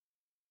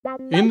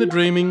In the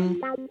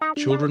dreaming,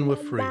 children were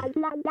free.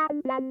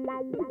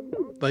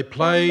 They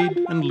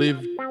played and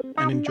lived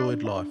and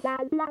enjoyed life.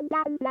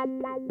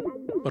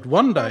 But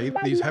one day,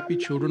 these happy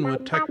children were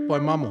attacked by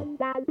Mamu,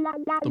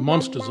 the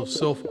monsters of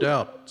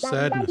self-doubt,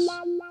 sadness,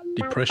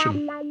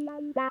 depression.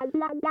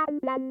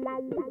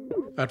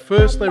 At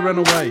first they ran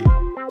away,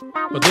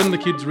 but then the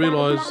kids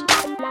realised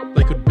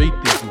they could beat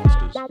these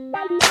monsters.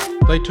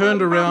 They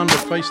turned around to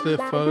face their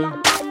foe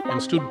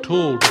and stood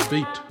tall to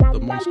beat the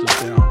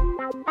monsters down.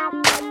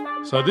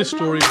 So this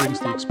story brings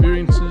the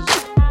experiences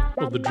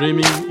of the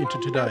dreaming into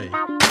today.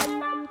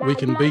 We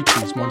can beat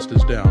these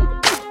monsters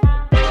down.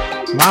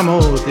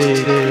 Mamu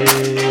dede,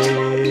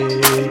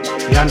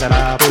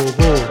 yandara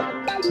bobo.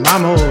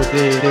 Mamu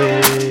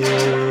dede,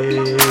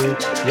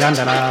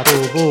 yandara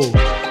bobo.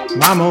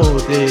 Mamu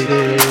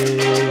dede,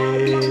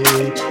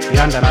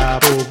 yandara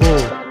bobo.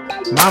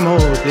 Mamu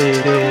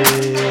dede,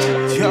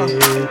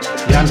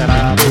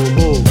 yandara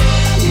bobo.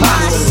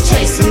 Monsters are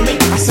chasing me.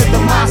 I said the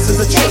monsters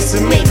are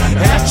chasing me,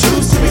 and I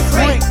choose to be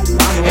free.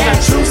 And I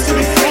choose to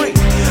be free,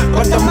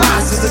 but the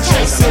monsters are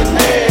chasing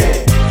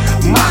me.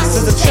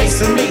 Monsters are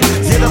chasing me.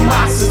 Yeah, the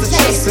monsters are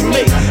chasing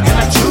me, and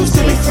I choose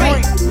to be free.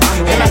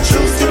 And I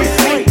choose to be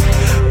free,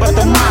 but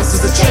the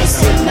monsters are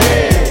chasing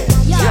me.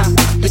 Yeah,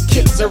 the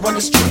kids are on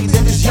the streets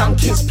and these young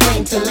kids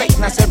playing till late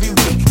nights every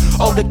week.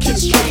 All the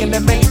kids straying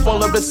their main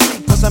full of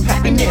sleep for some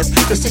happiness.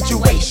 The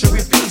situation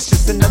repeats,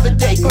 just another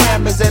day.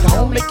 Grandma's at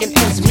home making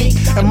ends meet,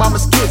 and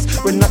mama's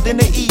kids with nothing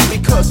to eat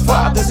because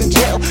father's in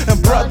jail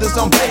and brothers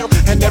on bail,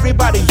 and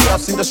everybody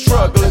else in the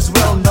struggle as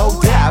well,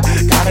 no doubt.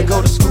 Gotta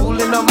go to school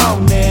in the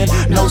morning,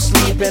 no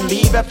sleep and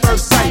leave at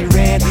first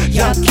siren.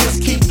 Young kids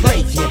keep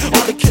playing,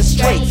 all the kids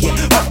straying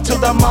up till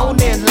the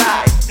morning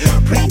light.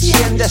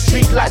 Preaching the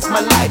street lights my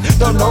life.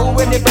 Don't know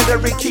any better,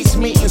 it keeps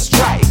me in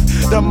strife.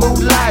 The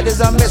moonlight is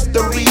a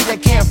mystery, the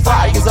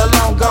campfire is a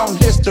long gone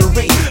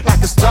history. Like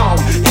a storm,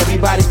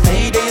 everybody's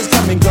payday is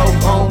coming, go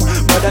home,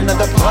 but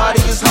another party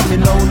is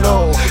humming, no,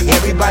 no.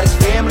 Everybody's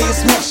family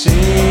is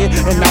smashing,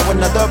 and now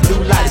another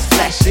blue light is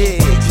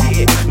flashing.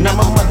 Yeah, now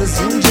my mother's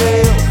in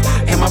jail,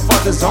 and my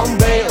father's on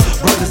bail.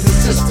 Brothers and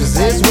sisters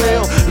as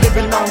well,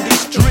 living on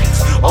these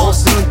streets, all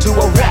sing to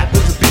a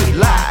rapper's beat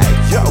like,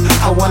 yo,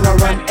 I wanna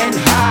run and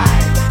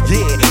hide.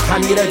 Yeah, I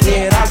need to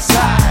get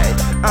outside,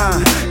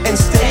 and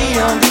stay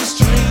on these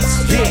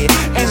streets.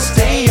 Yeah, and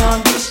stay on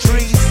these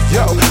streets.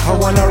 Yo, I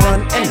wanna run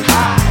and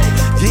hide.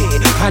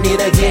 Yeah, I need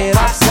to get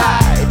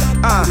outside,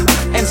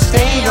 and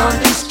stay on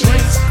these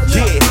streets.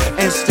 Yeah,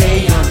 and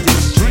stay on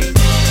these streets.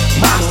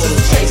 Monsters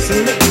are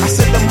chasing me. I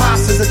said the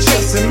monsters are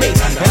chasing me,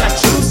 and I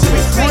choose to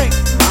be free.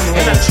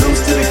 And I choose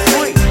to be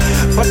free,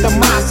 but the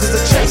monsters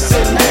are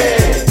chasing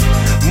me.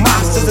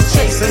 Monsters are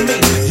chasing me.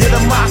 Yeah,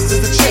 the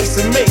monsters are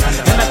chasing me,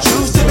 and I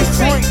choose to be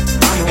free.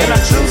 And I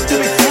choose to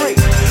be free,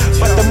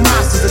 but the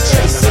monsters are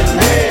chasing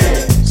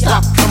me.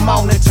 Stop, come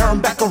on and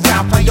turn back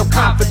around, find your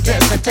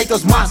confidence and take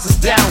those monsters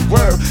down.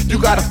 Word, you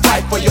gotta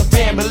fight for your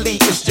family.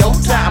 It's your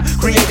time,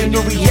 create a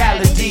new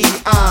reality.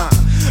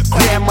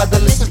 Grandmother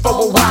listen for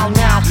a while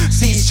now,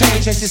 sees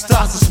change and she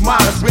starts to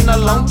smile. It's been a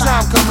long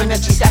time coming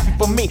and she's happy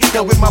for me.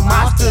 Now with my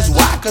monsters,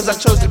 why? Cause I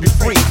chose to be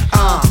free.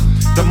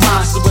 The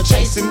monsters were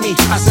chasing me.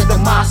 I said the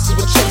monsters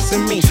were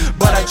chasing me,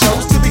 but I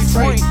chose to be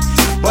free.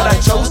 But I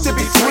chose to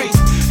be free,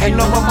 and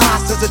no more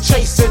monsters are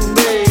chasing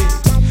me.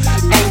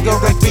 Anger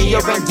and fear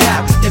and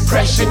doubt,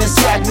 depression and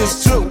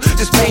sadness too.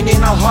 Just pain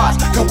in our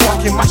hearts, can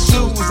walk in my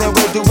shoes. And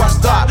where do I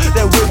start?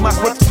 That we must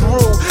work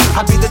through.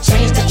 I'll be the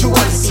change that you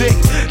want to see.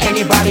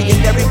 Anybody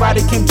and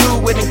everybody can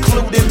do it,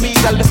 including me.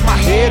 I lift my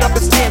head up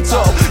and stand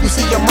tall. You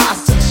see a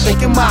monster,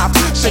 shake him off,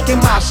 shake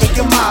him off, shake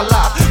him all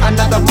off.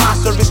 Another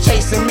monster is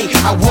chasing me.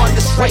 I won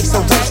this race, a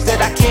race that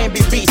I can't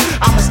be beat.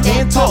 I'ma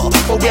stand tall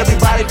for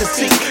everybody to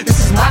see. This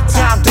is my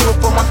time, do it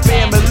for my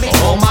family.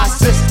 All my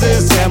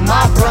sisters and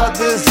my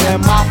brothers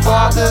and my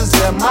fathers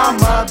and my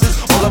mothers,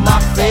 all of my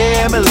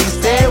family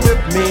stay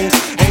with me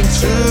and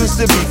choose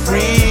to be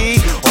free.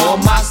 All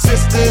my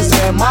sisters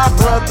and my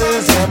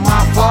brothers and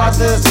my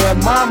fathers and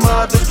my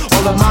mothers,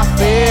 all of my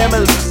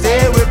family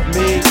stay with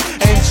me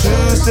and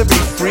choose to be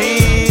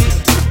free.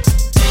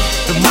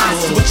 The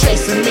monsters were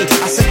chasing me.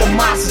 I said the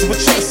monsters were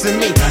chasing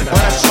me, but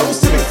I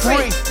chose to be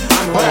free.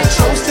 But I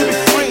chose to be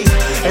free,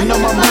 and no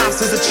more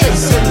monsters are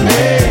chasing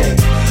me.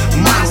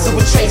 Monsters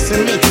were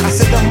chasing me. I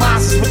said the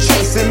monsters were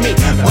chasing me,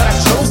 but I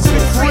chose to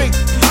be free.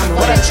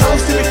 But I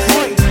chose to be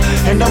free,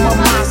 and no more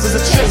monsters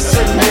are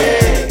chasing me.